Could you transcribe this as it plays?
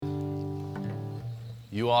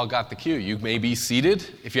You all got the cue. You may be seated.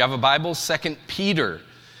 If you have a Bible, 2 Peter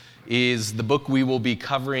is the book we will be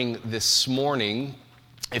covering this morning.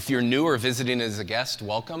 If you're new or visiting as a guest,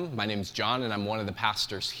 welcome. My name's John, and I'm one of the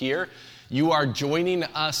pastors here. You are joining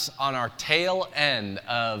us on our tail end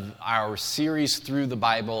of our series through the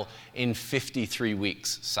Bible in 53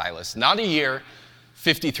 weeks, Silas. Not a year,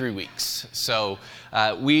 53 weeks. So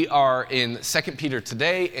we are in 2 Peter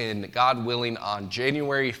today, and God willing, on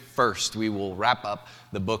January 1st, we will wrap up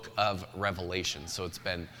the book of Revelation. So it's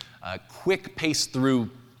been a quick pace through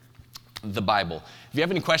the Bible. If you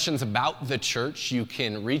have any questions about the church, you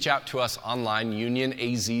can reach out to us online,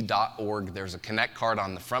 unionaz.org. There's a connect card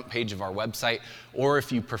on the front page of our website, or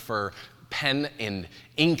if you prefer pen and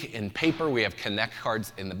ink and paper, we have connect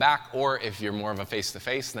cards in the back, or if you're more of a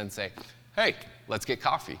face-to-face, then say, hey, let's get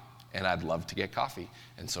coffee. And I'd love to get coffee,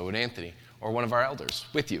 and so would Anthony, or one of our elders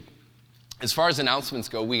with you. As far as announcements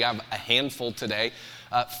go, we have a handful today.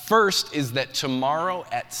 First is that tomorrow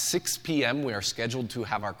at 6 p.m., we are scheduled to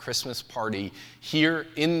have our Christmas party here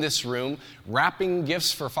in this room, wrapping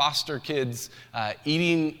gifts for foster kids,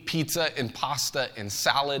 eating pizza and pasta and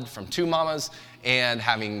salad from Two Mamas, and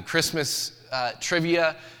having Christmas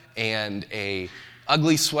trivia and a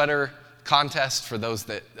ugly sweater contest for those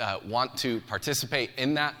that want to participate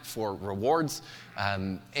in that for rewards.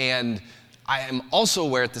 And I am also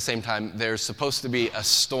aware at the same time there's supposed to be a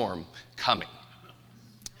storm coming.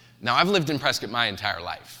 Now, I've lived in Prescott my entire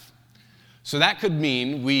life. So that could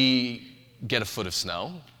mean we get a foot of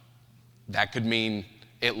snow. That could mean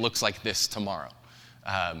it looks like this tomorrow.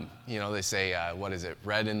 They say, what is it?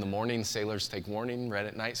 Red in the morning, sailors take warning. Red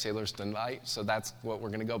at night, sailors delight. So that's what we're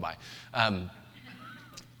going to go by.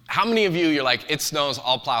 How many of you, you're like, it snows,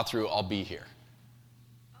 I'll plow through, I'll be here?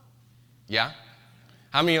 Yeah?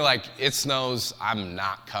 How many are like, it snows, I'm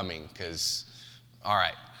not coming, because, all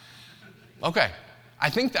right. Okay. I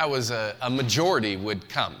think that was a majority would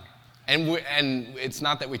come. And it's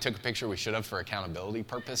not that we took a picture, we should have for accountability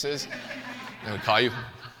purposes. And we call you.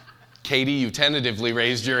 Katie, you tentatively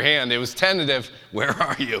raised your hand. It was tentative. Where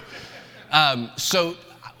are you? So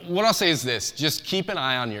what I'll say is this. Just keep an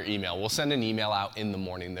eye on your email. We'll send an email out in the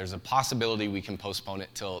morning. There's a possibility we can postpone it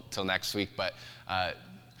till next week, but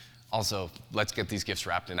also, let's get these gifts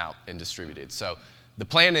wrapped and out and distributed. So the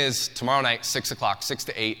plan is tomorrow night, 6 o'clock, 6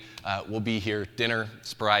 to 8, we'll be here, dinner,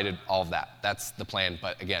 provided, all of that. That's the plan.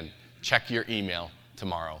 But again, check your email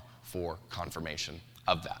tomorrow for confirmation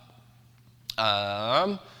of that.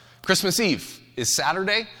 Christmas Eve is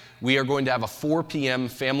Saturday. We are going to have a 4 p.m.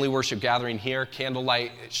 family worship gathering here,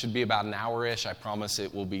 candlelight. It should be about an hour-ish. I promise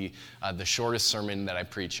it will be the shortest sermon that I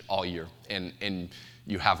preach all year. And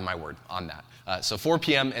you have my word on that. So 4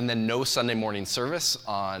 p.m. and then no Sunday morning service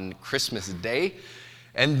on Christmas Day.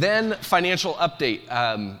 And then financial update.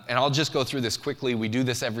 And I'll just go through this quickly. We do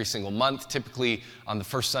this every single month, typically on the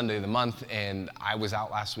first Sunday of the month. And I was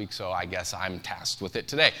out last week, so I guess I'm tasked with it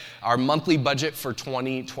today. Our monthly budget for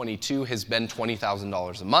 2022 has been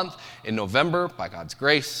 $20,000 a month. In November, by God's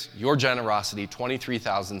grace, your generosity,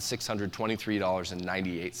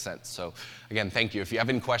 $23,623.98. So again, thank you. If you have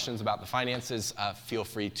any questions about the finances, feel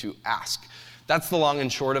free to ask. That's the long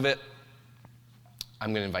and short of it.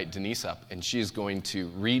 I'm going to invite Denise up, and she is going to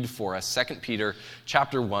read for us 2 Peter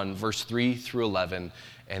chapter 1, verse 3 through 11,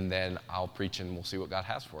 and then I'll preach, and we'll see what God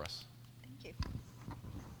has for us. Thank you.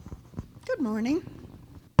 Good morning.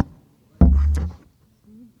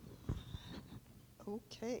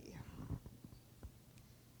 Okay.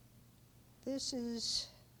 This is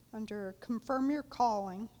under Confirm Your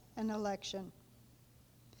Calling and Election.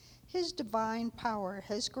 His divine power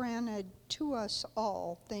has granted to us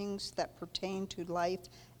all things that pertain to life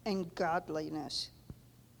and godliness,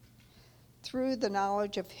 through the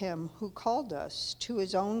knowledge of him who called us to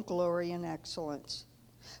his own glory and excellence,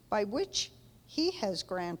 by which he has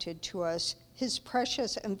granted to us his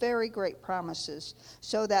precious and very great promises,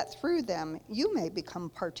 so that through them you may become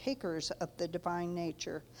partakers of the divine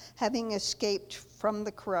nature, having escaped from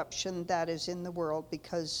the corruption that is in the world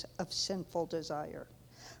because of sinful desire.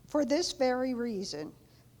 For this very reason,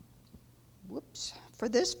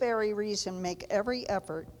 make every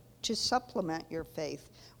effort to supplement your faith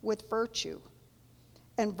with virtue,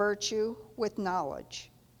 and virtue with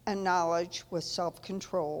knowledge, and knowledge with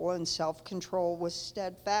self-control, and self-control with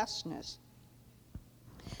steadfastness,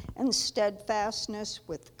 and steadfastness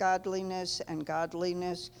with godliness, and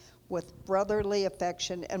godliness with brotherly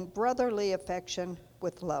affection, and brotherly affection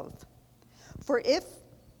with love. For if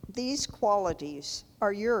these qualities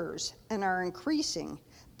are yours and are increasing,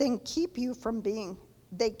 then they keep you from being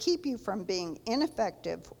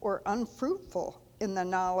ineffective or unfruitful in the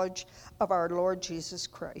knowledge of our Lord Jesus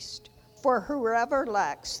Christ. For whoever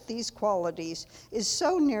lacks these qualities is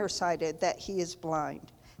so nearsighted that he is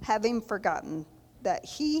blind, having forgotten that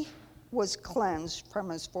he was cleansed from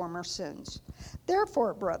his former sins.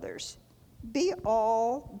 Therefore, brothers, be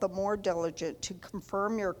all the more diligent to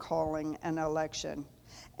confirm your calling and election.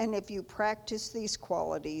 And if you practice these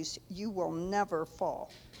qualities, you will never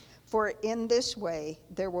fall. For in this way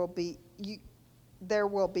there will be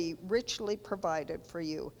richly provided for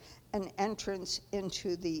you an entrance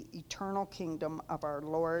into the eternal kingdom of our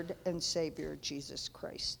Lord and Savior Jesus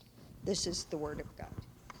Christ. This is the word of God.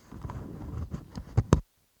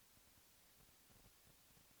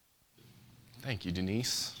 Thank you,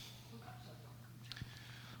 Denise.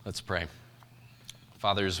 Let's pray.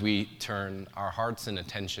 Father, as we turn our hearts and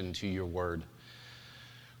attention to your word,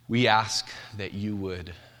 we ask that you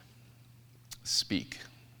would speak,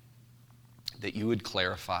 that you would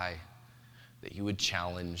clarify, that you would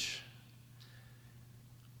challenge,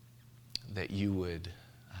 that you would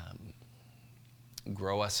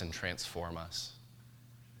grow us and transform us,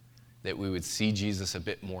 that we would see Jesus a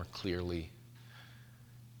bit more clearly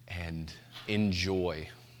and enjoy,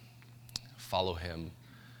 follow him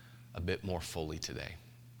a bit more fully today.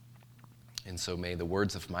 And so may the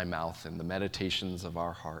words of my mouth and the meditations of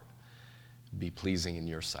our heart be pleasing in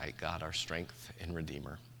your sight, God, our strength and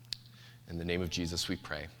Redeemer. In the name of Jesus we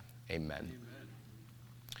pray, amen.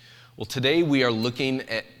 Well, today we are looking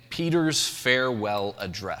at Peter's farewell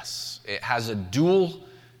address. It has a dual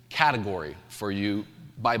category for you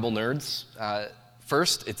Bible nerds.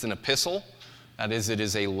 First, it's an epistle. That is, it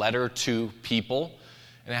is a letter to people.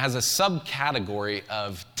 And it has a subcategory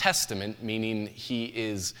of testament, meaning he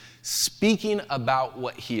is speaking about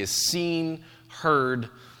what he has seen, heard,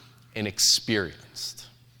 and experienced.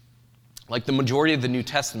 Like the majority of the New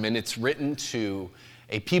Testament, it's written to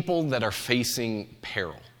a people that are facing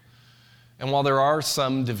peril. And while there are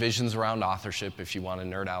some divisions around authorship, if you want to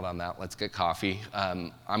nerd out on that, let's get coffee.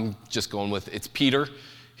 I'm just going with, it's Peter.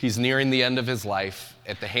 He's nearing the end of his life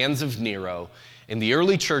at the hands of Nero. And the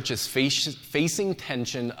early church is facing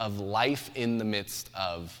tension of life in the midst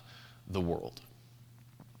of the world.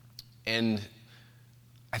 And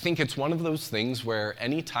I think it's one of those things where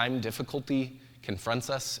anytime difficulty confronts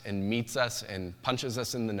us and meets us and punches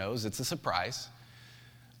us in the nose, it's a surprise.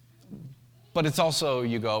 But it's also,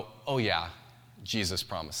 you go, oh yeah, Jesus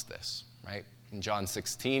promised this, right? In John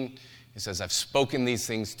 16, he says, I've spoken these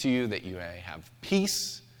things to you that you may have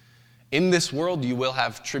peace. In this world, you will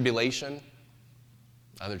have tribulation.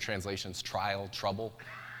 Other translations, trial, trouble.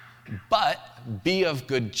 But be of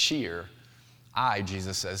good cheer. I,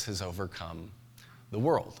 Jesus says, has overcome the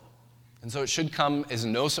world. And so it should come as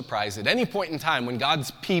no surprise at any point in time when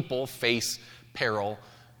God's people face peril,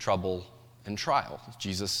 trouble, and trial.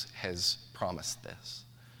 Jesus has promised this.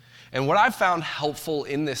 And what I've found helpful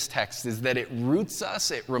in this text is that it roots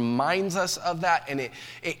us, it reminds us of that, and it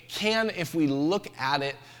can, if we look at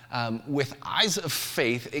it with eyes of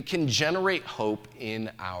faith, it can generate hope in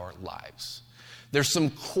our lives. There's some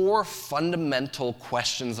core fundamental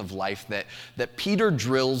questions of life that Peter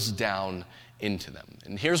drills down into them.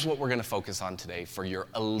 And here's what we're going to focus on today for your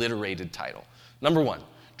alliterated title. Number one,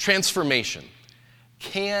 transformation.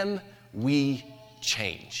 Can we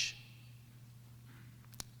change?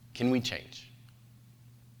 Can we change?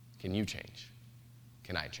 Can you change?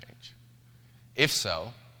 Can I change? If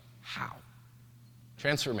so, how?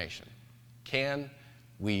 Transformation. Can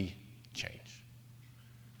we change?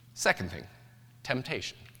 Second thing,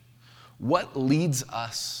 temptation. What leads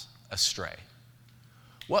us astray?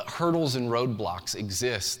 What hurdles and roadblocks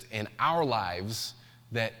exist in our lives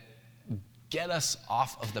that get us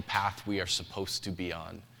off of the path we are supposed to be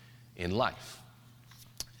on in life?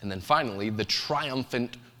 And then finally, the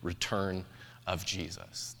triumphant return of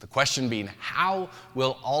Jesus. The question being, how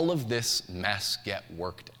will all of this mess get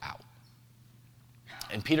worked out?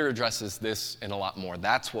 And Peter addresses this and a lot more.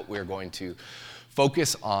 That's what we're going to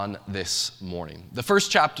focus on this morning. The first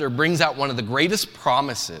chapter brings out one of the greatest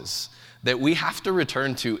promises that we have to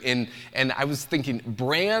return to. And I was thinking,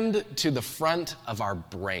 brand to the front of our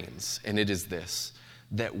brains. And it is this,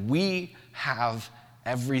 that we have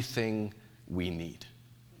everything we need.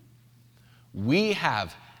 We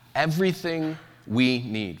have everything we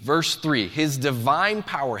need. Verse 3, his divine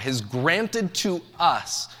power has granted to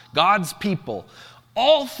us, God's people,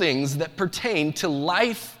 all things that pertain to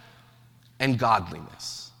life and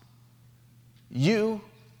godliness. You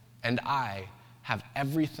and I have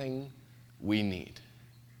everything we need.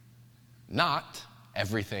 Not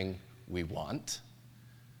everything we want.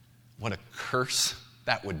 What a curse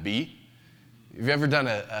that would be. Have you ever done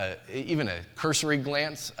even a cursory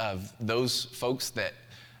glance of those folks that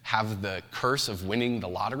have the curse of winning the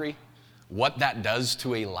lottery? what that does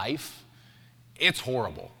to a life, it's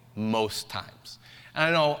horrible most times. And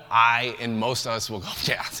I know I and most of us will go,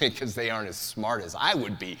 yeah, because they aren't as smart as I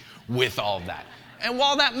would be with all of that. And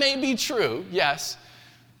while that may be true, yes,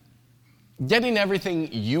 getting everything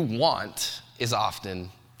you want is often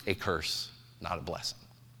a curse, not a blessing.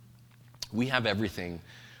 We have everything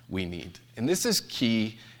we need. And this is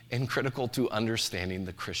key and critical to understanding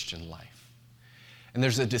the Christian life. And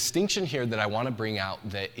there's a distinction here that I want to bring out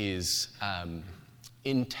that is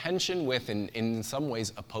in tension with and in some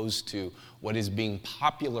ways opposed to what is being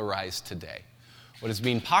popularized today. What is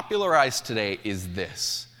being popularized today is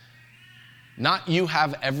this. Not you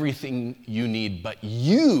have everything you need, but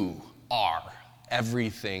you are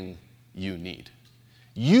everything you need.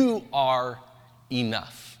 You are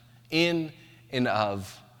enough in and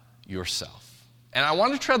of yourself. And I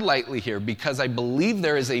want to tread lightly here because I believe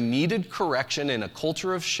there is a needed correction in a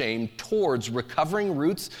culture of shame towards recovering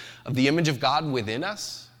roots of the image of God within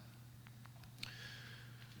us.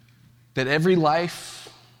 That every life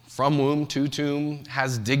from womb to tomb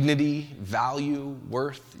has dignity, value,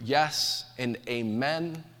 worth, yes, and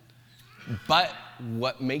amen. But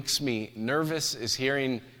what makes me nervous is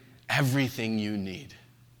hearing everything you need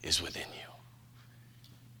is within you.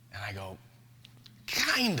 And I go,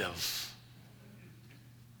 kind of.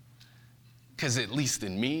 Because at least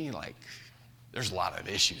in me, there's a lot of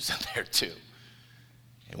issues in there too.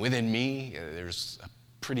 And within me, there's a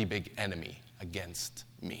pretty big enemy against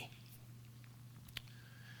me.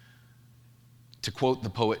 To quote the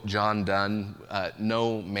poet John Donne,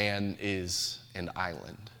 no man is an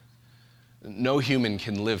island. No human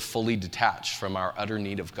can live fully detached from our utter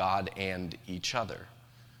need of God and each other.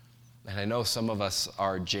 And I know some of us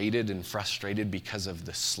are jaded and frustrated because of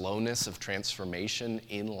the slowness of transformation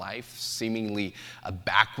in life, seemingly a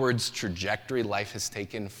backwards trajectory life has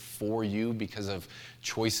taken for you because of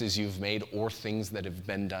choices you've made or things that have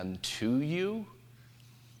been done to you.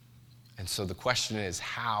 And so the question is,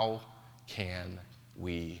 how can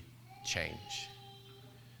we change?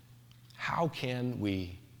 How can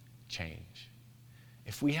we change?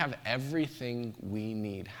 If we have everything we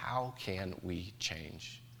need, how can we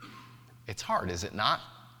change? It's hard, is it not?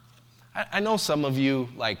 I know some of you,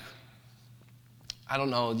 I don't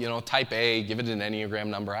know, type A, give it an Enneagram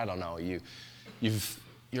number, I don't know.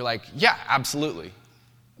 You're like, yeah, absolutely.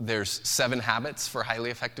 There's 7 habits for highly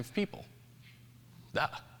effective people. Duh.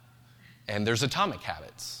 And there's Atomic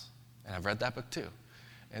Habits, and I've read that book too.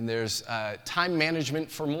 And there's Time Management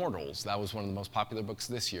for Mortals. That was one of the most popular books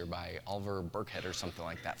this year by Oliver Burkhead or something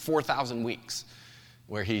like that. 4,000 Weeks,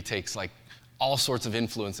 where he takes all sorts of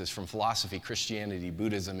influences from philosophy, Christianity,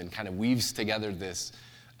 Buddhism, and kind of weaves together this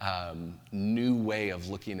new way of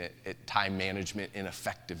looking at time management and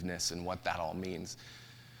effectiveness and what that all means.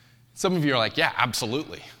 Some of you are like, yeah,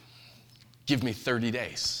 absolutely. Give me 30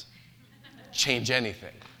 days. Change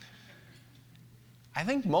anything. I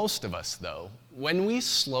think most of us, though, when we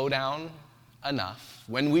slow down enough,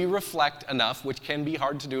 when we reflect enough, which can be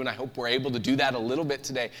hard to do, and I hope we're able to do that a little bit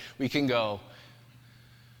today, we can go,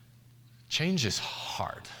 change is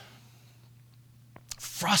hard,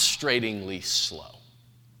 frustratingly slow.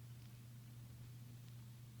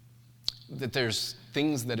 That there's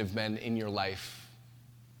things that have been in your life,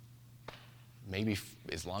 maybe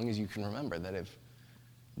as long as you can remember, that have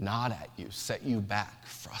gnawed at you, set you back,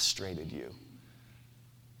 frustrated you.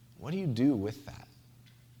 What do you do with that?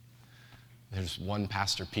 There's one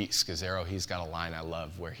pastor, Pete Scazzaro, he's got a line I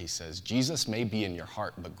love where he says, Jesus may be in your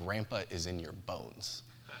heart, but grandpa is in your bones.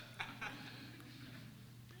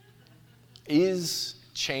 Is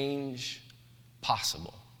change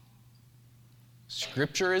possible?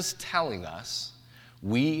 Scripture is telling us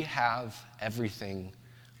we have everything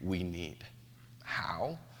we need.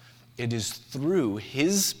 How? It is through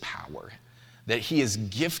His power that He has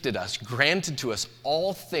gifted us, granted to us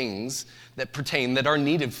all things that pertain, that are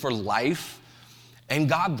needed for life and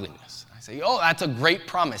godliness. I say, oh, that's a great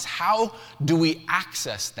promise. How do we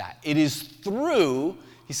access that? It is through,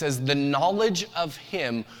 he says, the knowledge of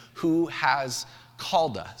Him who has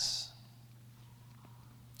called us.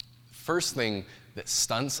 First thing that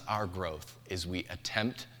stunts our growth is we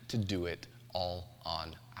attempt to do it all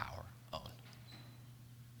on our own.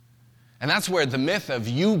 And that's where the myth of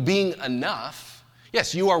you being enough,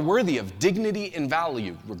 yes, you are worthy of dignity and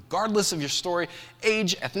value, regardless of your story,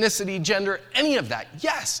 age, ethnicity, gender, any of that.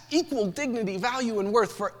 Yes, equal dignity, value, and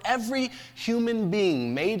worth for every human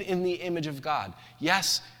being made in the image of God.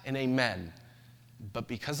 Yes and amen. But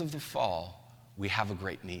because of the fall, we have a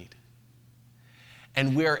great need.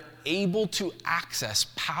 And we're able to access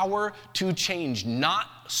power to change, not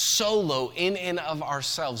solo in and of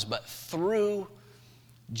ourselves, but through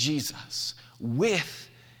Jesus with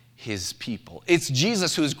his people. It's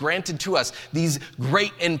Jesus who has granted to us these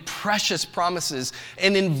great and precious promises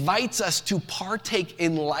and invites us to partake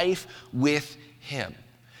in life with him.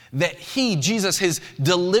 That he, Jesus, has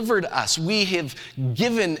delivered us. We have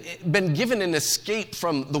been given an escape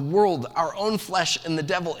from the world, our own flesh, and the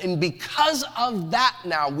devil. And because of that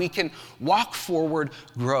now, we can walk forward,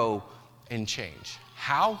 grow, and change.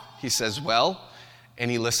 How? He says, well,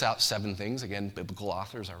 and he lists out 7 things. Again, biblical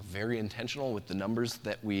authors are very intentional with the numbers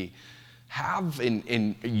that we have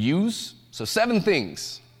and use. So 7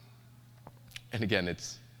 things. And again,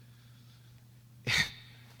 it's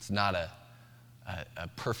not a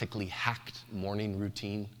perfectly hacked morning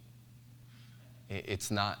routine. It's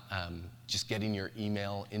not just getting your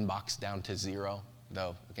email inbox down to 0,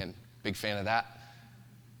 though, again, big fan of that.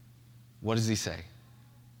 What does he say?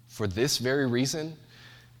 For this very reason,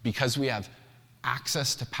 because we have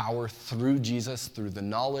access to power through Jesus, through the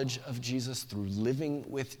knowledge of Jesus, through living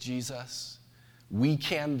with Jesus, we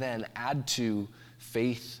can then add to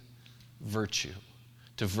faith virtue.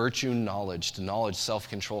 To virtue, knowledge. To knowledge,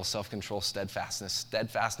 self-control. Self-control, steadfastness.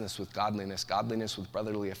 Steadfastness with godliness. Godliness with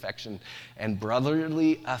brotherly affection. And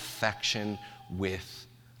brotherly affection with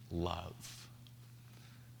love.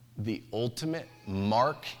 The ultimate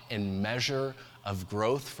mark and measure of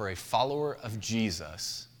growth for a follower of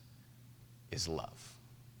Jesus is love.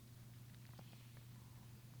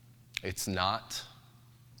 It's not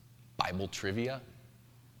Bible trivia.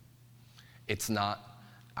 It's not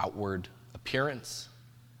outward appearance.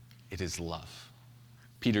 It is love.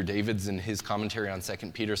 Peter Davids, in his commentary on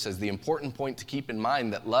 2 Peter, says the important point to keep in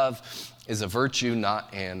mind that love is a virtue,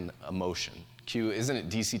 not an emotion. Isn't it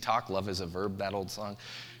DC Talk? Love is a verb, that old song.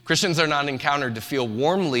 Christians are not encountered to feel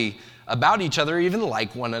warmly about each other, even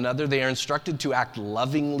like one another. They are instructed to act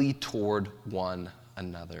lovingly toward one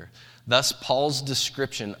another. Thus, Paul's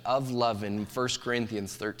description of love in 1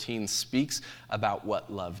 Corinthians 13 speaks about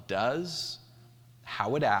what love does,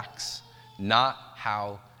 how it acts, not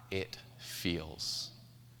how it feels.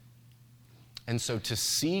 And so to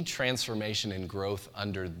see transformation and growth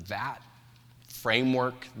under that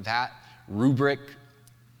framework, that rubric,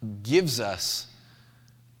 gives us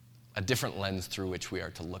a different lens through which we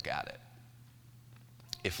are to look at it.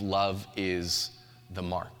 If love is the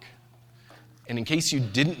mark. And in case you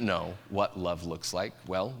didn't know what love looks like,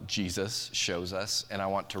 well, Jesus shows us, and I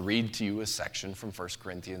want to read to you a section from 1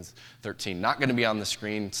 Corinthians 13. Not going to be on the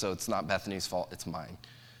screen, so it's not Bethany's fault, it's mine.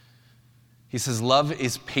 He says, love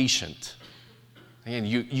is patient. Again,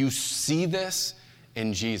 you see this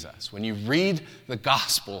in Jesus. When you read the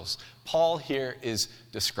Gospels, Paul here is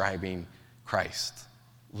describing Christ.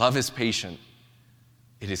 Love is patient.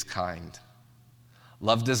 It is kind.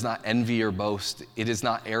 Love does not envy or boast. It is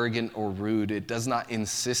not arrogant or rude. It does not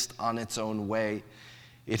insist on its own way.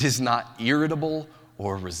 It is not irritable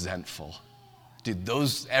or resentful. Dude,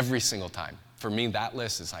 those every single time. For me, that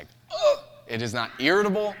list is like, oh, it is not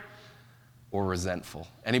irritable or resentful.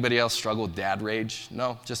 Anybody else struggle with dad rage?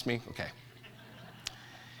 No, just me? Okay.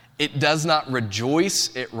 It does not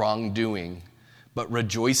rejoice at wrongdoing, but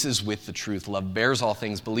rejoices with the truth. Love bears all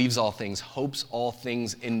things, believes all things, hopes all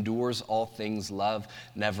things, endures all things. Love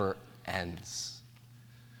never ends.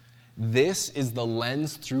 This is the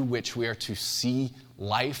lens through which we are to see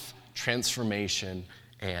life, transformation,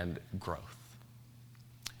 and growth.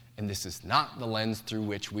 And this is not the lens through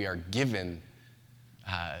which we are given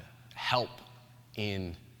help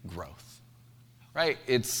in growth. Right?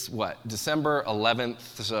 It's what? December 11th.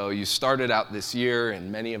 So you started out this year,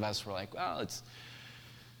 and many of us were like, well, it's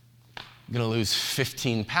going to lose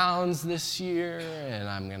 15 pounds this year, and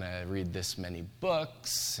I'm going to read this many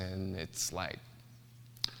books. And it's like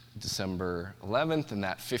December 11th, and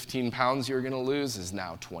that 15 pounds you're going to lose is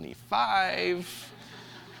now 25.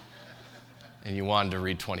 And you wanted to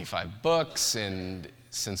read 25 books, and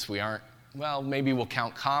since we aren't, well, maybe we'll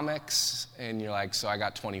count comics, and you're like, so I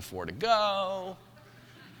got 24 to go.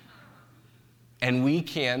 And we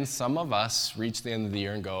can, some of us, reach the end of the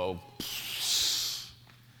year and go,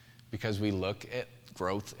 because we look at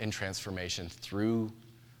growth and transformation through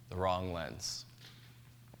the wrong lens.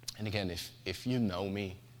 And again, if you know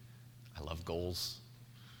me, I love goals.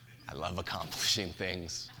 I love accomplishing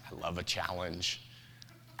things. I love a challenge.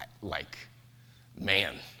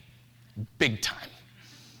 Man, big time.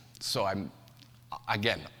 So I'm,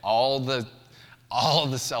 again, all the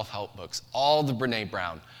self-help books, all the Brene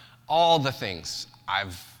Brown, all the things,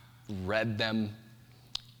 I've read them,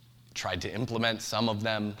 tried to implement some of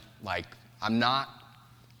them. I'm not,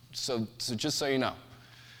 so just so you know.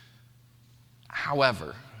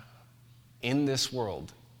 However, in this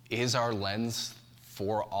world, is our lens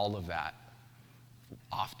for all of that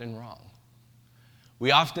often wrong.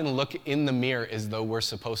 We often look in the mirror as though we're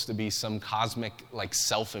supposed to be some cosmic,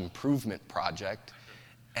 self-improvement project,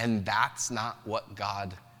 and that's not what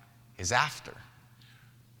God is after.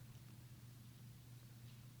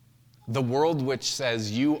 The world which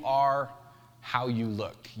says you are how you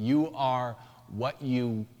look, you are what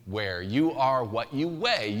you wear, you are what you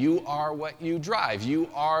weigh, you are what you drive, you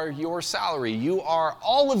are your salary, you are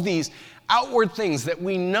all of these outward things that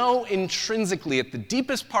we know intrinsically at the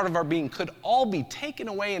deepest part of our being could all be taken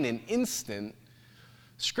away in an instant.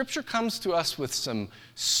 Scripture comes to us with some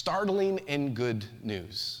startling and good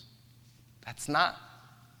news. That's not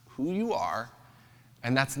who you are,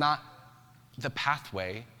 and that's not the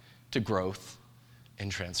pathway to growth and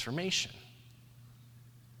transformation.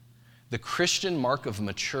 The Christian mark of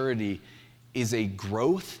maturity is a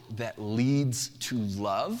growth that leads to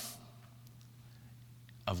love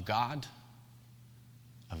of God,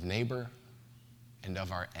 of neighbor, and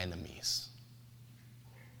of our enemies.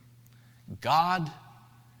 God,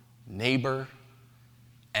 neighbor,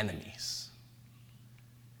 enemies.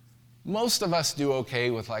 Most of us do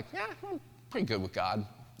okay with I'm pretty good with God,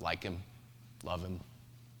 like him, love him,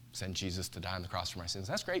 send Jesus to die on the cross for my sins.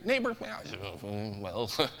 That's great. Neighbor,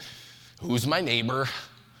 well, who's my neighbor?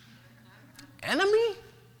 Enemy?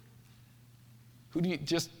 Who do you,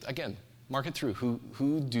 again, mark it through.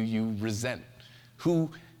 Who do you resent? Who,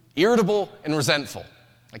 irritable and resentful?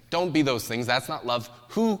 Don't be those things. That's not love.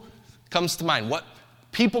 Who comes to mind? What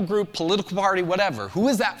people group, political party, whatever. Who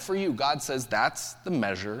is that for you? God says that's the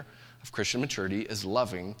measure of Christian maturity, is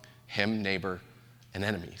loving him, neighbor, and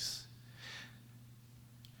enemies.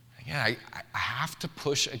 Again, I have to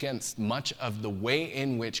push against much of the way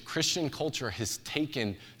in which Christian culture has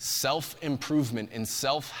taken self-improvement and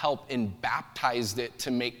self-help and baptized it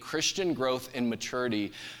to make Christian growth and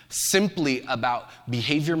maturity simply about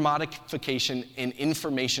behavior modification and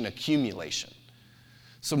information accumulation.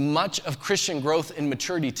 So much of Christian growth and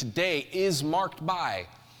maturity today is marked by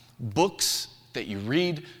books that you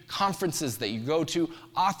read, conferences that you go to,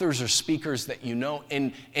 authors or speakers that you know,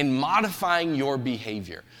 and modifying your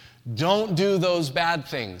behavior. Don't do those bad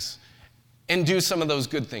things and do some of those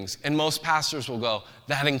good things. And most pastors will go,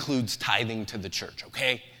 that includes tithing to the church,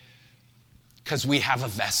 okay? Because we have a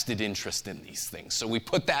vested interest in these things. So we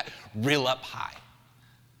put that real up high.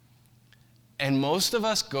 And most of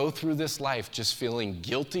us go through this life just feeling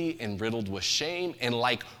guilty and riddled with shame and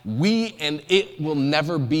like we and it will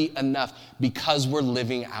never be enough because we're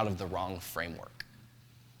living out of the wrong framework.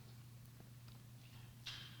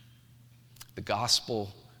 The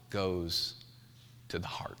gospel goes to the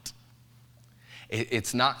heart.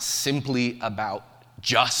 It's not simply about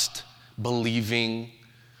just believing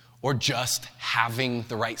or just having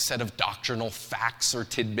the right set of doctrinal facts or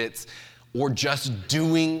tidbits or just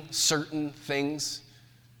doing certain things.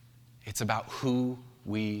 It's about who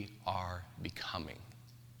we are becoming.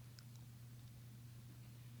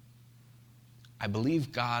 I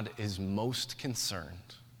believe God is most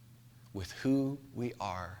concerned with who we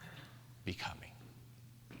are becoming.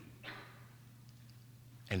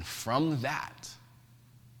 And from that,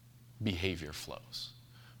 behavior flows.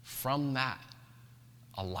 From that,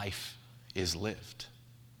 a life is lived.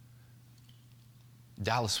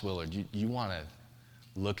 Dallas Willard, you want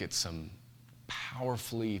to look at some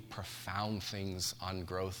powerfully profound things on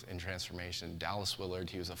growth and transformation. Dallas Willard,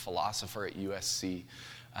 he was a philosopher at USC,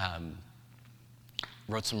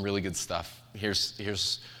 wrote some really good stuff.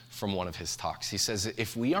 Here's from one of his talks. He says,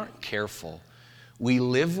 if we aren't careful, we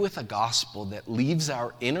live with a gospel that leaves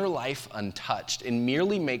our inner life untouched and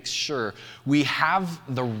merely makes sure we have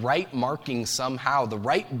the right marking somehow, the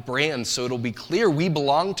right brand, so it'll be clear we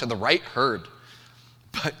belong to the right herd.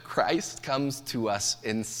 But Christ comes to us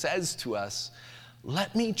and says to us,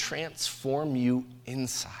 let me transform you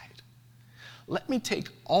inside. Let me take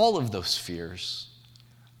all of those fears,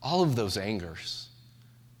 all of those angers,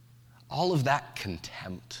 all of that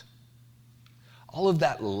contempt, all of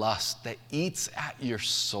that lust that eats at your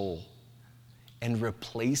soul, and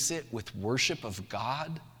replace it with worship of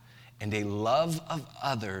God and a love of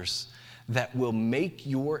others that will make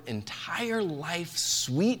your entire life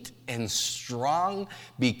sweet and strong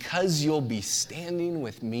because you'll be standing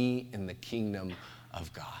with me in the kingdom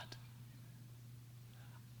of God.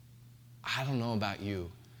 I don't know about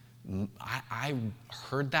you. I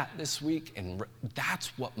heard that this week, and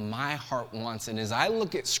that's what my heart wants. And as I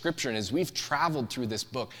look at Scripture and as we've traveled through this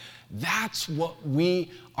book, that's what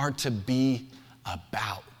we are to be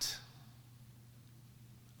about.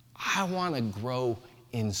 I want to grow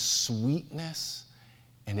in sweetness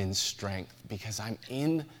and in strength because I'm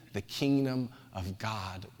in the kingdom of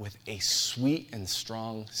God with a sweet and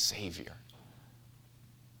strong Savior.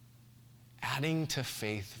 adding to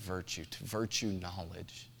faith virtue, to virtue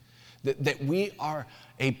knowledge. That we are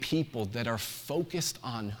a people that are focused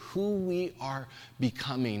on who we are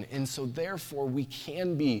becoming. And so therefore we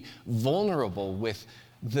can be vulnerable with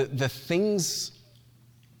the things,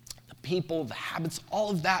 the people, the habits, all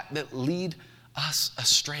of that lead us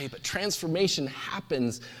astray. But transformation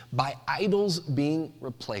happens by idols being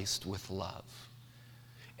replaced with love.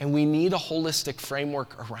 And we need a holistic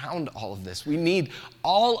framework around all of this. We need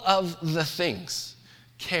all of the things: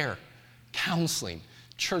 care, counseling,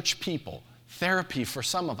 church people, therapy for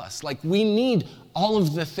some of us. Like, we need all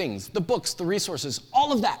of the things, the books, the resources,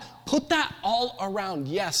 all of that. Put that all around,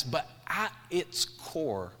 yes, but at its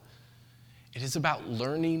core, it is about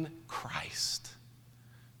learning Christ,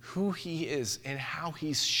 who he is and how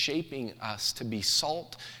he's shaping us to be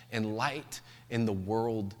salt and light in the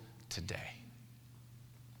world today.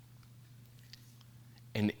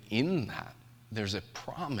 And in that, there's a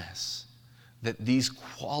promise that these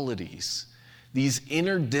qualities, these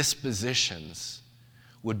inner dispositions,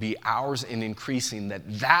 would be ours in increasing,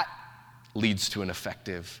 that leads to an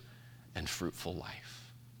effective and fruitful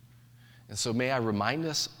life. And so may I remind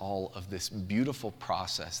us all of this beautiful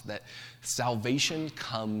process, that salvation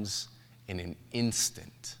comes in an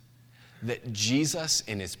instant, that Jesus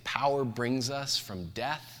in his power brings us from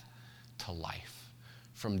death to life,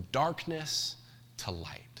 from darkness to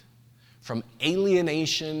light, from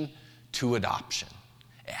alienation to adoption.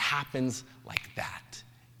 It happens like that,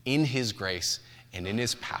 in his grace and in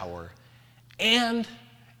his power, and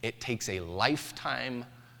it takes a lifetime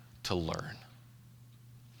to learn.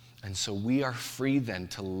 And so we are free then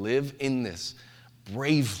to live in this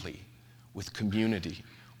bravely, with community,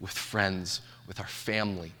 with friends, with our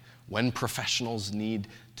family, when professionals need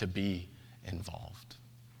to be involved.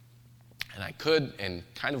 And I could and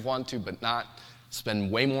kind of want to, but not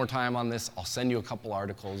spend way more time on this. I'll send you a couple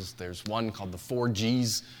articles. There's one called The 4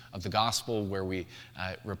 G's of the Gospel, where we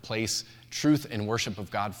replace truth and worship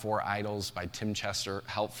of God for idols, by Tim Chester.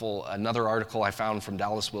 Helpful. Another article I found from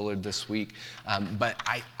Dallas Willard this week. But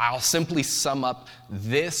I'll simply sum up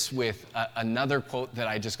this with another quote that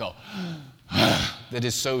I just go, that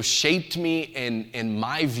has so shaped me in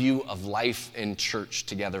my view of life in church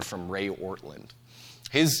together, from Ray Ortlund.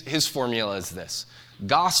 His formula is this: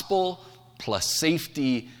 gospel plus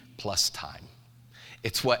safety plus time.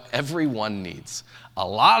 It's what everyone needs. A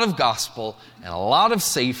lot of gospel and a lot of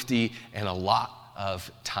safety and a lot of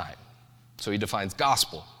time. So he defines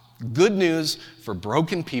gospel: good news for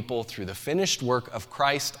broken people through the finished work of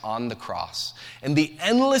Christ on the cross and the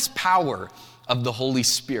endless power of the Holy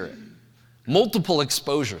Spirit. Multiple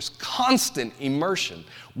exposures, constant immersion,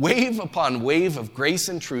 wave upon wave of grace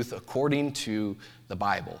and truth according to the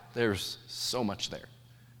Bible. There's so much there.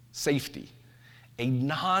 Safety, a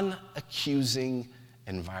non-accusing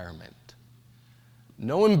environment.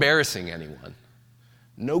 No embarrassing anyone,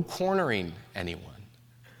 no cornering anyone,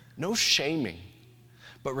 no shaming,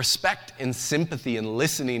 but respect and sympathy and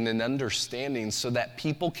listening and understanding, so that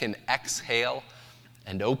people can exhale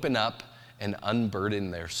and open up and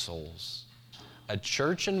unburden their souls. A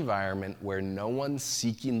church environment where no one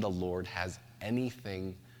seeking the Lord has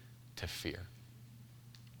anything to fear.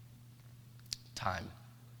 Time.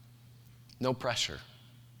 No pressure.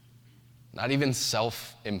 Not even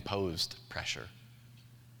self-imposed pressure.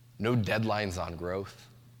 No deadlines on growth.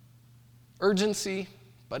 Urgency,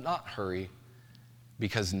 but not hurry,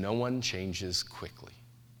 because no one changes quickly.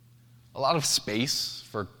 A lot of space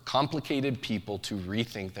for complicated people to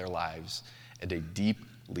rethink their lives at a deep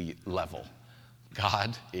level.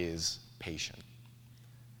 God is patient.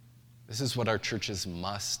 This is what our churches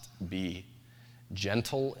must be.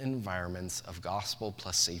 Gentle environments of gospel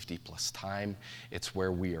plus safety plus time. It's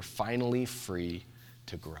where we are finally free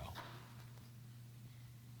to grow.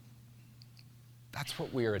 That's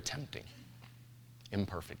what we are attempting,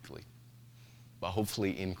 imperfectly, but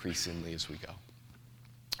hopefully increasingly as we go.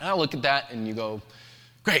 And I look at that and you go,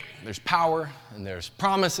 great, there's power and there's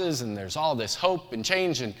promises and there's all this hope and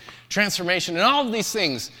change and transformation and all of these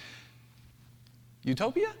things.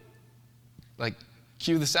 Utopia? Like,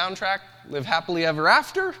 cue the soundtrack, live happily ever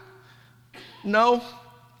after? No.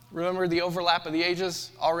 Remember the overlap of the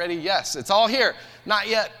ages already? Yes, it's all here. Not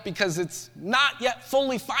yet, because it's not yet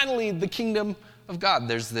fully, finally, the kingdom of God.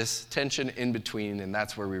 There's this tension in between, and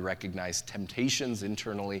that's where we recognize temptations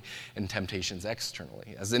internally and temptations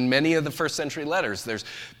externally. As in many of the first century letters, there's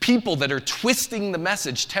people that are twisting the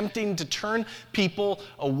message, tempting to turn people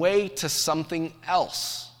away to something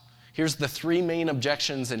else. Here's the three main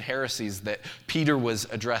objections and heresies that Peter was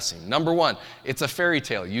addressing. Number one, it's a fairy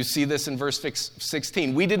tale. You see this in verse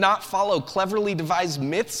 16. We did not follow cleverly devised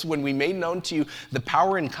myths when we made known to you the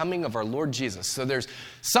power and coming of our Lord Jesus. So there's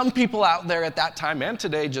some people out there at that time and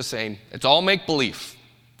today just saying, it's all make-believe.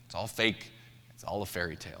 It's all fake. It's all a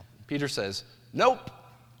fairy tale. Peter says, nope.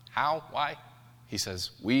 How? Why? He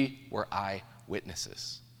says, we were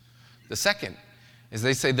eyewitnesses. The second is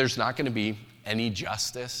they say there's not going to be any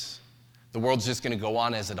justice. The world's just going to go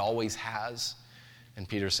on as it always has. And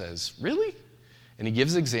Peter says, really? And he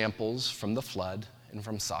gives examples from the flood and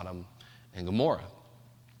from Sodom and Gomorrah.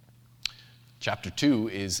 Chapter 2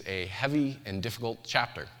 is a heavy and difficult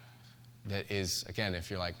chapter that is, again, if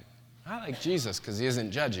you're like, I like Jesus because he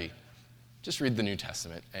isn't judgy, just read the New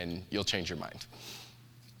Testament and you'll change your mind.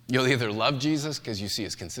 You'll either love Jesus because you see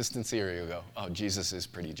his consistency, or you'll go, oh, Jesus is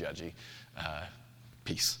pretty judgy.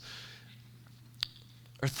 Peace.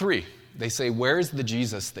 Or 3, they say, where's the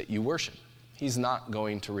Jesus that you worship? He's not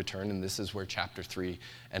going to return, and this is where chapter 3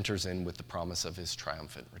 enters in with the promise of his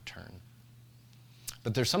triumphant return.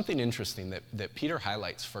 But there's something interesting that Peter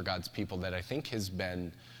highlights for God's people that I think has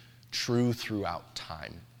been true throughout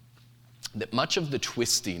time. That much of the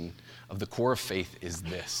twisting of the core of faith is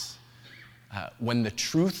this. When the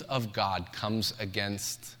truth of God comes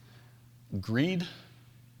against greed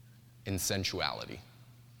and sensuality.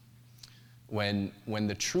 When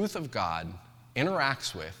the truth of God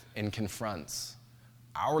interacts with and confronts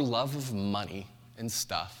our love of money and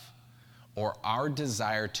stuff, or our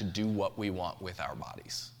desire to do what we want with our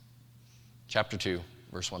bodies. Chapter 2,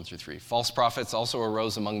 verse 1 through 3. False prophets also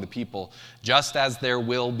arose among the people, just as there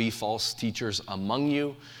will be false teachers among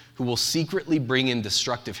you, who will secretly bring in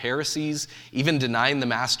destructive heresies, even denying the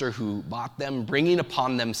master who bought them, bringing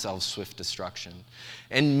upon themselves swift destruction.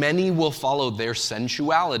 And many will follow their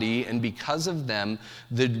sensuality, and because of them,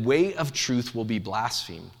 the way of truth will be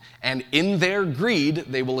blasphemed. And in their greed,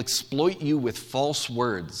 they will exploit you with false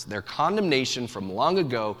words. Their condemnation from long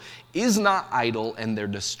ago is not idle, and their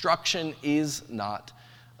destruction is not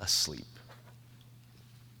asleep.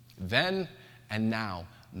 Then and now,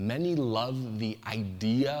 many love the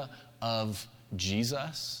idea of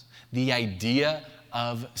Jesus, the idea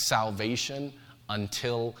of salvation,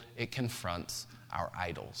 until it confronts our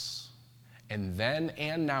idols. And then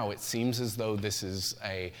and now it seems as though this is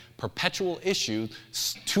a perpetual issue.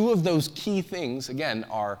 2 of those key things, again,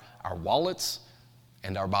 are our wallets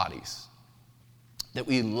and our bodies. That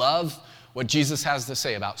we love what Jesus has to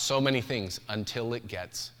say about so many things until it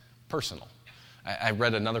gets personal. I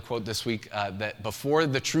read another quote this week that before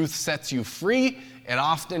the truth sets you free, it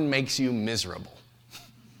often makes you miserable.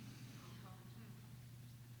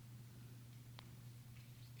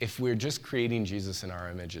 If we're just creating Jesus in our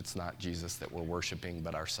image, it's not Jesus that we're worshiping,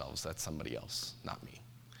 but ourselves. That's somebody else, not me.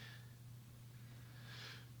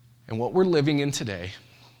 And what we're living in today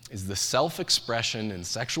is the self-expression and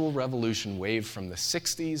sexual revolution wave from the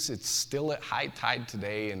 60s. It's still at high tide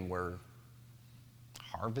today, and we're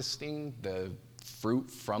harvesting the fruit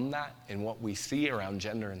from that in what we see around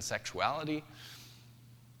gender and sexuality.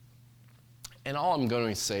 And all I'm going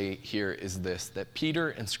to say here is this, that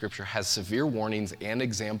Peter in Scripture has severe warnings and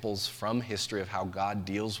examples from history of how God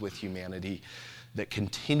deals with humanity that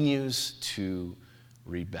continues to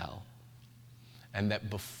rebel. And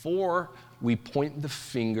that before we point the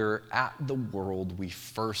finger at the world, we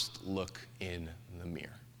first look in the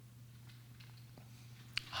mirror.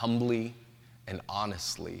 Humbly and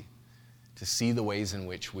honestly, to see the ways in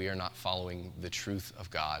which we are not following the truth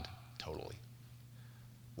of God totally.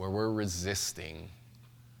 Where we're resisting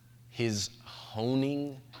his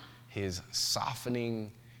honing, his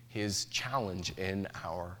softening, his challenge in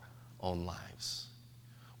our own lives.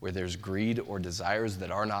 Where there's greed or desires that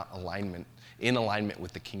are not in alignment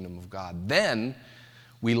with the kingdom of God. Then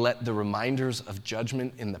we let the reminders of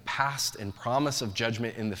judgment in the past and promise of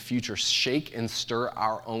judgment in the future shake and stir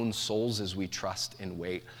our own souls as we trust and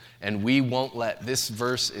wait. And we won't let, this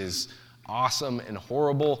verse is awesome and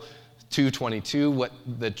horrible, 2:22, what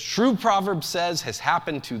the true proverb says has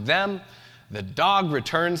happened to them. The dog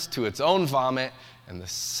returns to its own vomit, and the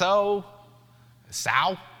sow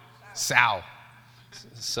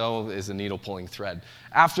is a needle pulling thread.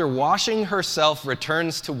 After washing herself,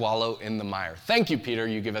 returns to wallow in the mire. Thank you, Peter.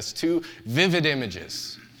 You give us 2 vivid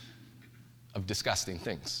images of disgusting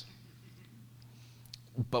things.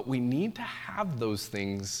 But we need to have those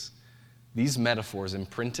things, these metaphors,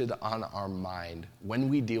 imprinted on our mind when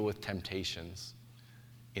we deal with temptations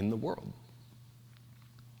in the world.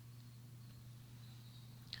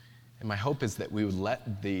 And my hope is that we would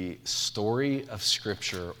let the story of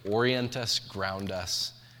Scripture orient us, ground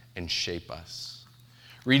us, and shape us.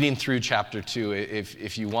 reading through chapter 2,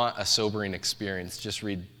 if you want a sobering experience, just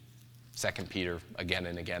read 2 Peter again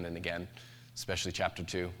and again and again, especially chapter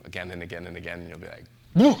 2, again and again and again, and you'll be like,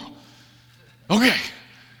 whoa, okay,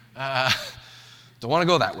 don't want to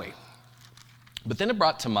go that way. But then it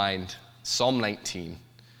brought to mind Psalm 19.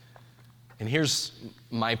 And here's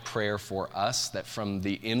my prayer for us, that from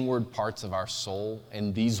the inward parts of our soul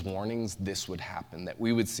and these warnings, this would happen, that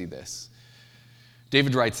we would see this.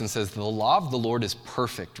 David writes and says, "The law of the Lord is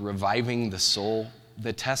perfect, reviving the soul.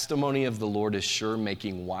 The testimony of the Lord is sure,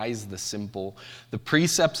 making wise the simple. The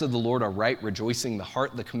precepts of the Lord are right, rejoicing the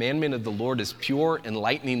heart. The commandment of the Lord is pure,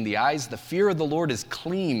 enlightening the eyes. The fear of the Lord is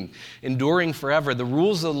clean, enduring forever. The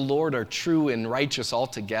rules of the Lord are true and righteous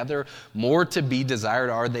altogether. More to be desired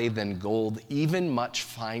are they than gold, even much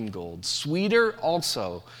fine gold. Sweeter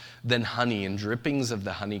also than honey and drippings of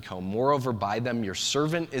the honeycomb. Moreover, by them your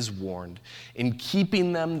servant is warned. In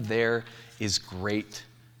keeping them there is great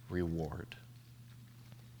reward."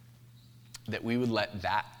 That we would let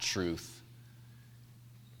that truth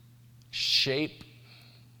shape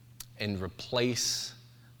and replace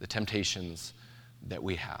the temptations that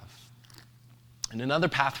we have. And another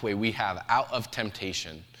pathway we have out of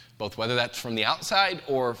temptation, both whether that's from the outside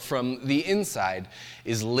or from the inside,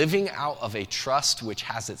 is living out of a trust which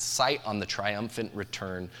has its sight on the triumphant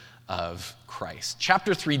return of Christ.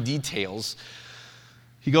 Chapter 3 details,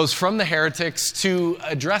 he goes from the heretics to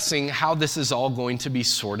addressing how this is all going to be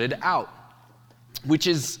sorted out, which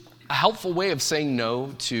is a helpful way of saying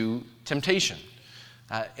no to temptation.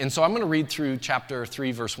 And so I'm going to read through chapter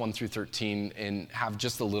 3, verse 1 through 13, and have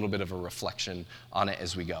just a little bit of a reflection on it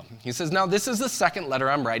as we go. He says, "Now this is the second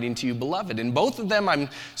letter I'm writing to you, beloved. In both of them I'm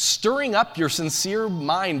stirring up your sincere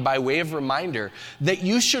mind by way of reminder that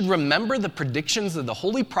you should remember the predictions of the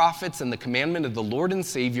holy prophets and the commandment of the Lord and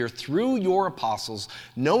Savior through your apostles,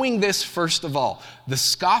 knowing this first of all, the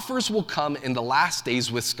scoffers will come in the last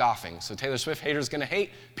days with scoffing." So Taylor Swift hater's going to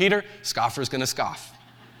hate Peter, scoffer's going to scoff.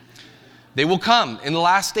 "They will come in the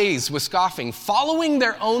last days with scoffing, following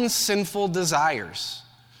their own sinful desires.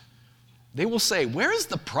 They will say, 'Where is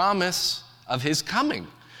the promise of his coming?'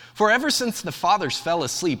 For ever since the fathers fell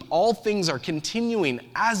asleep, all things are continuing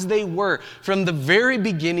as they were from the very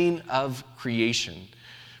beginning of creation.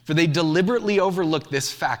 For they deliberately overlooked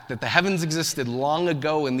this fact that the heavens existed long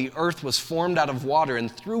ago and the earth was formed out of water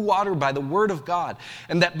and through water by the word of God,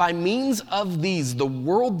 and that by means of these the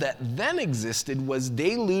world that then existed was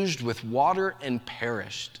deluged with water and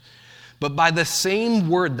perished. But by the same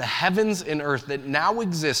word the heavens and earth that now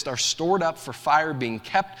exist are stored up for fire, being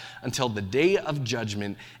kept until the day of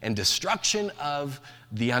judgment and destruction of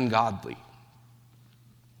the ungodly."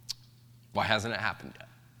 Why hasn't it happened yet?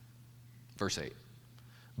 Verse 8.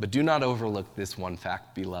 "But do not overlook this one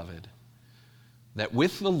fact, beloved, that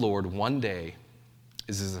with the Lord 1 day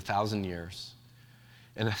is as 1,000 years,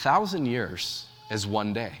 and 1,000 years as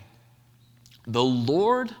 1 day. The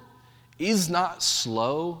Lord is not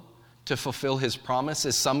slow to fulfill his promise,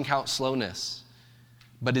 as some count slowness,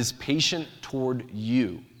 but is patient toward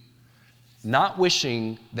you, not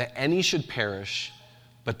wishing that any should perish,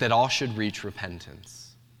 but that all should reach repentance.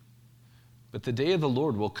 But the day of the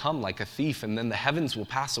Lord will come like a thief, and then the heavens will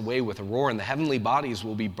pass away with a roar, and the heavenly bodies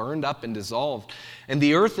will be burned up and dissolved, and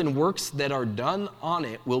the earth and works that are done on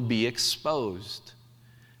it will be exposed.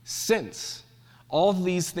 Since all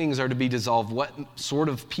these things are to be dissolved, what sort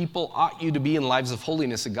of people ought you to be in lives of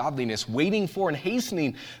holiness and godliness, waiting for and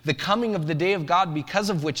hastening the coming of the day of God, because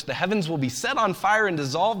of which the heavens will be set on fire and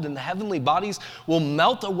dissolved, and the heavenly bodies will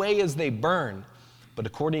melt away as they burn? But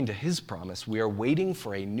according to his promise, we are waiting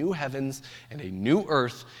for a new heavens and a new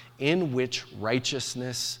earth in which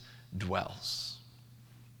righteousness dwells."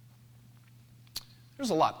 There's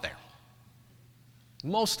a lot there,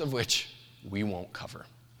 most of which we won't cover.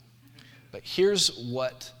 But here's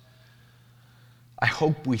what I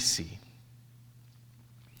hope we see: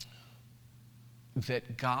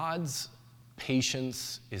 that God's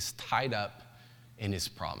patience is tied up in his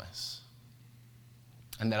promise.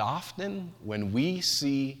 And that often when we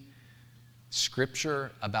see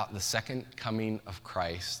scripture about the second coming of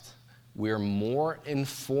Christ, we're more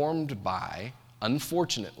informed by,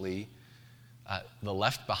 unfortunately, the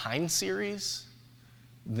Left Behind series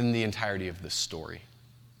than the entirety of the story.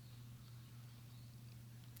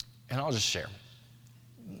 And I'll just share.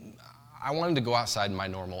 I wanted to go outside my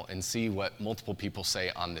normal and see what multiple people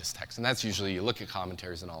say on this text. And that's usually you look at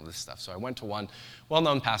commentaries and all this stuff. So I went to one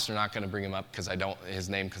well-known pastor, not going to bring him up because I don't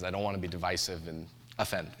want to be divisive and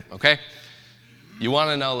offend, okay? You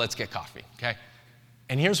want to know, let's get coffee, okay?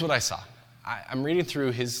 And here's what I saw. I'm reading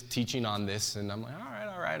through his teaching on this, and I'm like,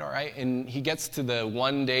 all right. And he gets to the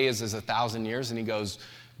one day is as 1,000 years, and he goes,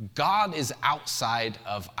 God is outside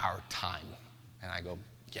of our time. And I go,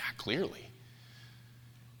 yeah, clearly.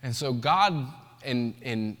 And so God,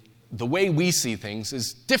 in the way we see things,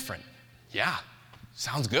 is different. Yeah,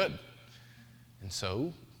 sounds good. And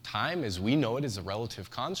so time, as we know it, is a relative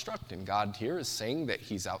construct, and God here is saying that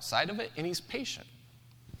he's outside of it, and he's patient.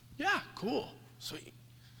 Yeah, cool, sweet.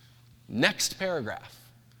 Next paragraph.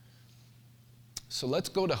 So let's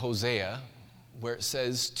go to Hosea, where it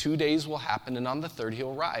says 2 days will happen, and on the third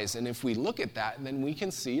he'll rise. And if we look at that, then we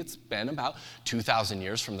can see it's been about 2,000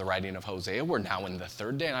 years from the writing of Hosea. We're now in the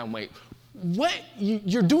third day, and I'm like, what?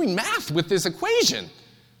 You're doing math with this equation,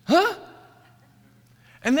 huh?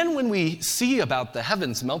 And then when we see about the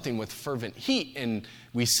heavens melting with fervent heat, and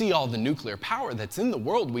we see all the nuclear power that's in the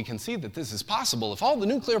world, we can see that this is possible. If all the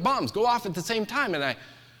nuclear bombs go off at the same time, and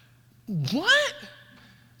what?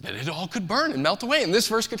 That it all could burn and melt away, and this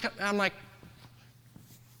verse could come. I'm like,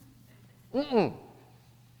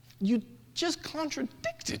 you just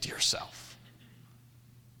contradicted yourself.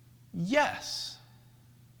 Yes,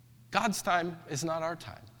 God's time is not our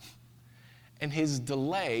time. And his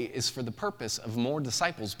delay is for the purpose of more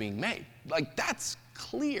disciples being made. Like, that's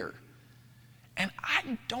clear. And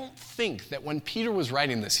I don't think that when Peter was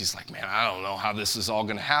writing this, he's like, man, I don't know how this is all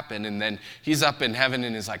going to happen. And then he's up in heaven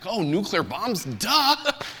and is like, oh, nuclear bombs? Duh!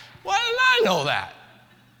 Why didn't I know that?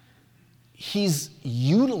 He's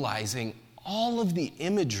utilizing all of the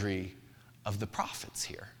imagery of the prophets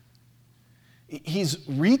here. He's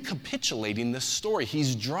recapitulating the story.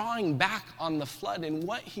 He's drawing back on the flood. And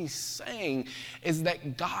what he's saying is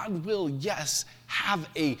that God will, yes, have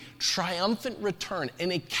a triumphant return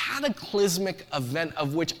in a cataclysmic event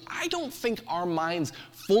of which I don't think our minds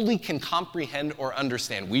fully can comprehend or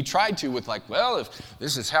understand. We tried to with like, well, if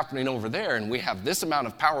this is happening over there and we have this amount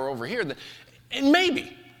of power over here, then, and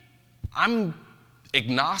maybe. I'm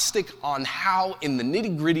agnostic on how, in the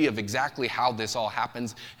nitty-gritty of exactly how this all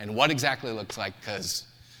happens and what exactly it looks like, because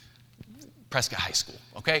Prescott High School,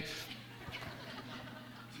 okay?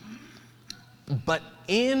 But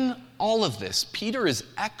in all of this, Peter is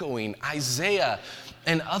echoing Isaiah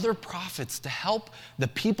and other prophets to help the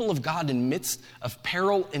people of God in midst of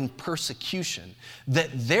peril and persecution, that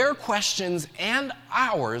their questions and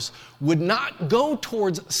ours would not go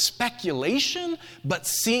towards speculation, but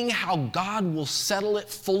seeing how God will settle it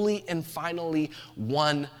fully and finally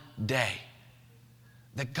one day.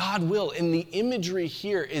 That God will, and the imagery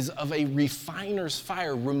here is of a refiner's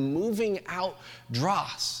fire, removing out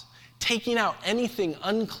dross, taking out anything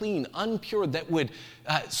unclean, impure that would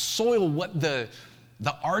soil what the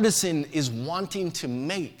artisan is wanting to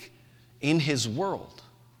make in his world.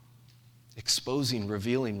 Exposing,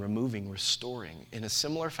 revealing, removing, restoring in a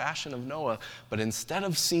similar fashion of Noah. But instead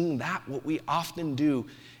of seeing that, what we often do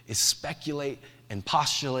is speculate and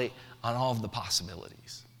postulate on all of the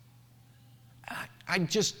possibilities. I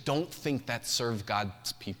just don't think that served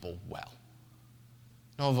God's people well.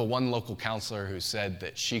 I know of one local counselor who said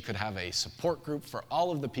that she could have a support group for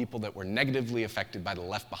all of the people that were negatively affected by the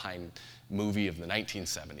Left Behind movie of the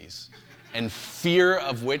 1970s, and fear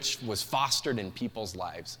of which was fostered in people's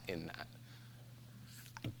lives in that.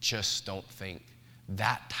 I just don't think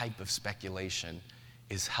that type of speculation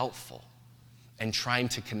is helpful, and trying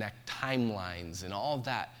to connect timelines and all of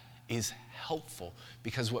that is helpful,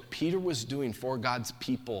 because what Peter was doing for God's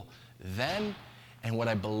people then, and what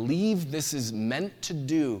I believe this is meant to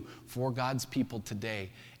do for God's people today,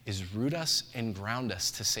 is root us and ground us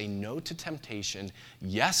to say no to temptation,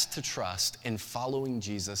 yes to trust, and following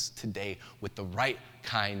Jesus today with the right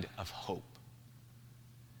kind of hope.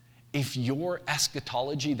 If your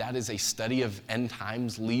eschatology, that is a study of end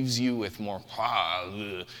times, leaves you with more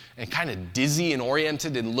and kind of dizzy and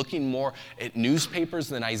oriented and looking more at newspapers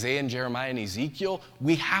than Isaiah and Jeremiah and Ezekiel,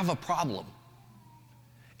 we have a problem.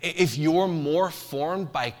 If you're more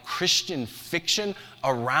formed by Christian fiction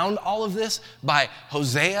around all of this, by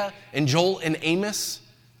Hosea and Joel and Amos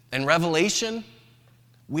and Revelation,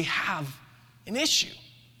 we have an issue.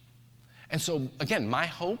 And so, again, my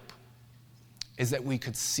hope is that we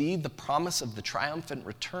could see the promise of the triumphant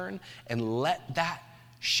return and let that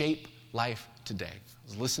shape life today. I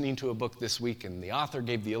was listening to a book this week, and the author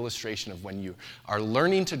gave the illustration of when you are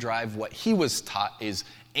learning to drive, what he was taught is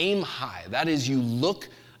aim high. That is, you look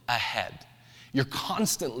ahead. You're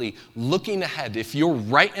constantly looking ahead. If you're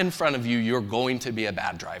right in front of you, you're going to be a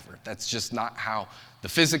bad driver. That's just not how the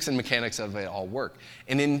physics and mechanics of it all work.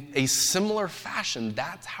 And in a similar fashion,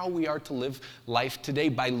 that's how we are to live life today,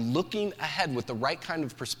 by looking ahead with the right kind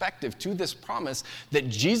of perspective to this promise that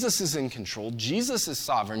Jesus is in control, Jesus is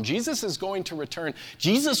sovereign, Jesus is going to return,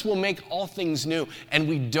 Jesus will make all things new, and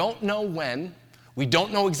we don't know when. We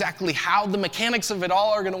don't know exactly how the mechanics of it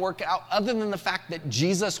all are going to work out, other than the fact that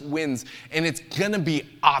Jesus wins, and it's going to be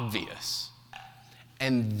obvious.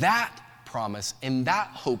 And that promise and that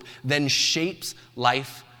hope then shapes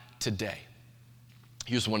life today.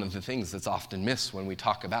 Here's one of the things that's often missed when we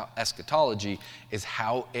talk about eschatology, is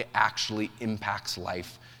how it actually impacts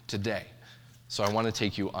life today. So I want to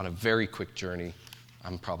take you on a very quick journey.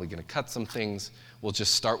 I'm probably going to cut some things. We'll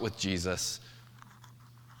just start with Jesus,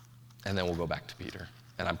 and then we'll go back to Peter.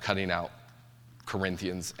 And I'm cutting out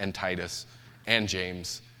Corinthians and Titus and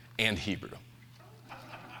James and Hebrews.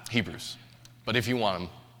 But if you want them,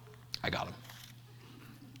 I got them.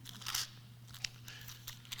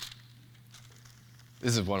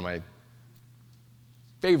 This is one of my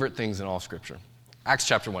favorite things in all Scripture. Acts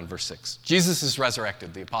chapter 1, verse 6. Jesus is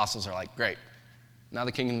resurrected. The apostles are like, great, now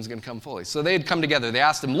the kingdom's going to come fully. So they had come together. They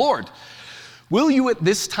asked him, Lord, will you at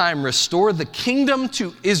this time restore the kingdom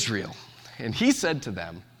to Israel? And he said to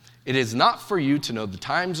them, it is not for you to know the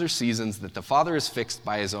times or seasons that the Father has fixed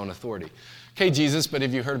by his own authority. Okay, Jesus, but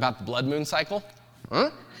have you heard about the blood moon cycle? Huh?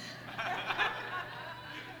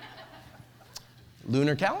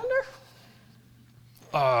 Lunar calendar?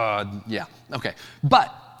 Yeah, okay.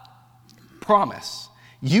 But, promise,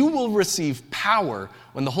 you will receive power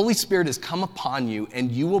when the Holy Spirit has come upon you,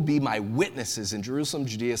 and you will be my witnesses in Jerusalem,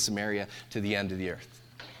 Judea, Samaria, to the end of the earth.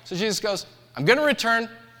 So Jesus goes, I'm going to return.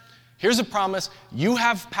 Here's a promise. You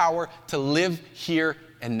have power to live here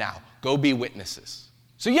and now. Go be witnesses.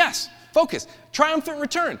 So yes, focus. Triumphant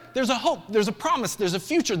return. There's a hope. There's a promise. There's a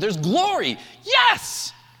future. There's glory.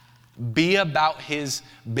 Yes! Be about his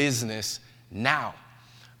business now.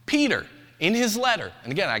 Peter, in his letter,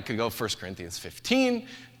 and again, I could go 1 Corinthians 15,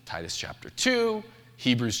 Titus chapter 2,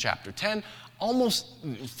 Hebrews chapter 10, almost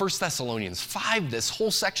 1 Thessalonians 5, this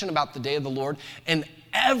whole section about the day of the Lord, and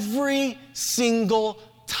every single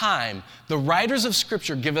time the writers of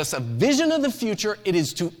Scripture give us a vision of the future, it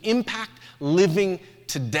is to impact living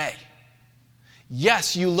today.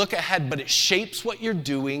 Yes, you look ahead, but it shapes what you're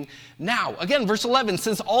doing now. Again, verse 11,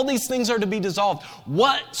 since all these things are to be dissolved,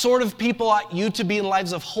 what sort of people ought you to be in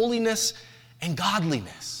lives of holiness and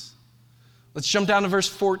godliness? Let's jump down to verse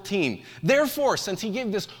 14. Therefore, since he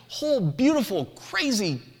gave this whole beautiful,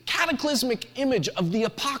 crazy, cataclysmic image of the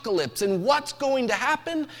apocalypse and what's going to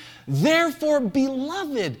happen, therefore,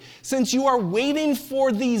 beloved, since you are waiting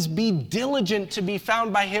for these, be diligent to be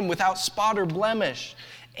found by him without spot or blemish,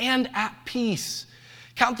 and at peace.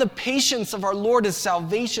 Count the patience of our Lord as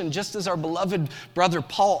salvation, just as our beloved brother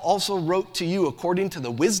Paul also wrote to you according to the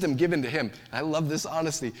wisdom given to him. I love this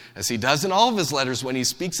honesty, as he does in all of his letters when he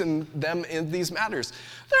speaks in them in these matters.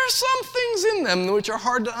 There are some things in them which are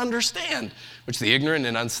hard to understand, which the ignorant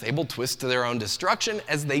and unstable twist to their own destruction,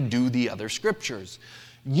 as they do the other scriptures.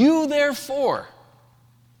 You therefore,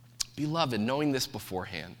 beloved, knowing this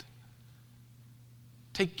beforehand,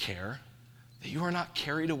 take care that you are not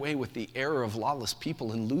carried away with the error of lawless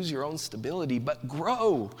people and lose your own stability, but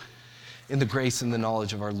grow in the grace and the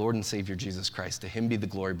knowledge of our Lord and Savior Jesus Christ. To him be the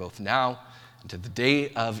glory both now and to the day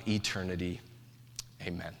of eternity.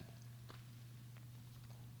 Amen.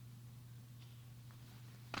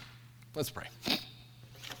 Let's pray.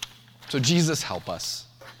 So Jesus, help us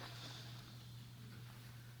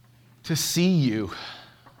to see you,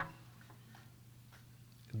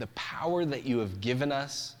 the power that you have given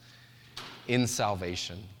us in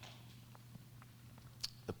salvation,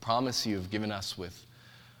 the promise you have given us with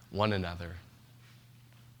one another.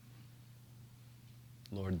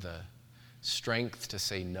 Lord, the strength to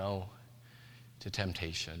say no to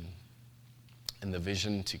temptation and the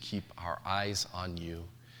vision to keep our eyes on you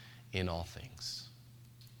in all things.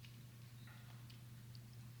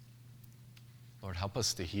 Lord, help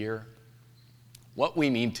us to hear what we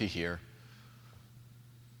need to hear,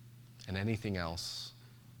 and anything else,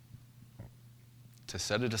 to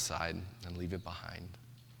set it aside and leave it behind.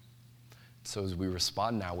 So as we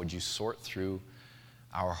respond now, would you sort through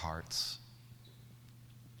our hearts?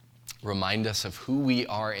 Remind us of who we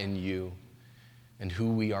are in you and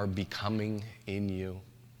who we are becoming in you.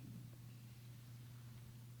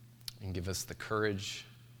 And give us the courage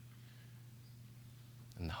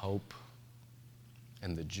and the hope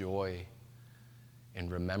and the joy in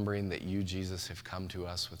remembering that you, Jesus, have come to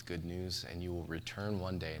us with good news, and you will return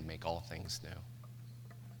one day and make all things new.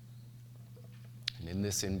 in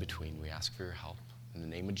this in-between, we ask for your help. In the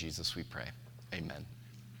name of Jesus we pray. Amen.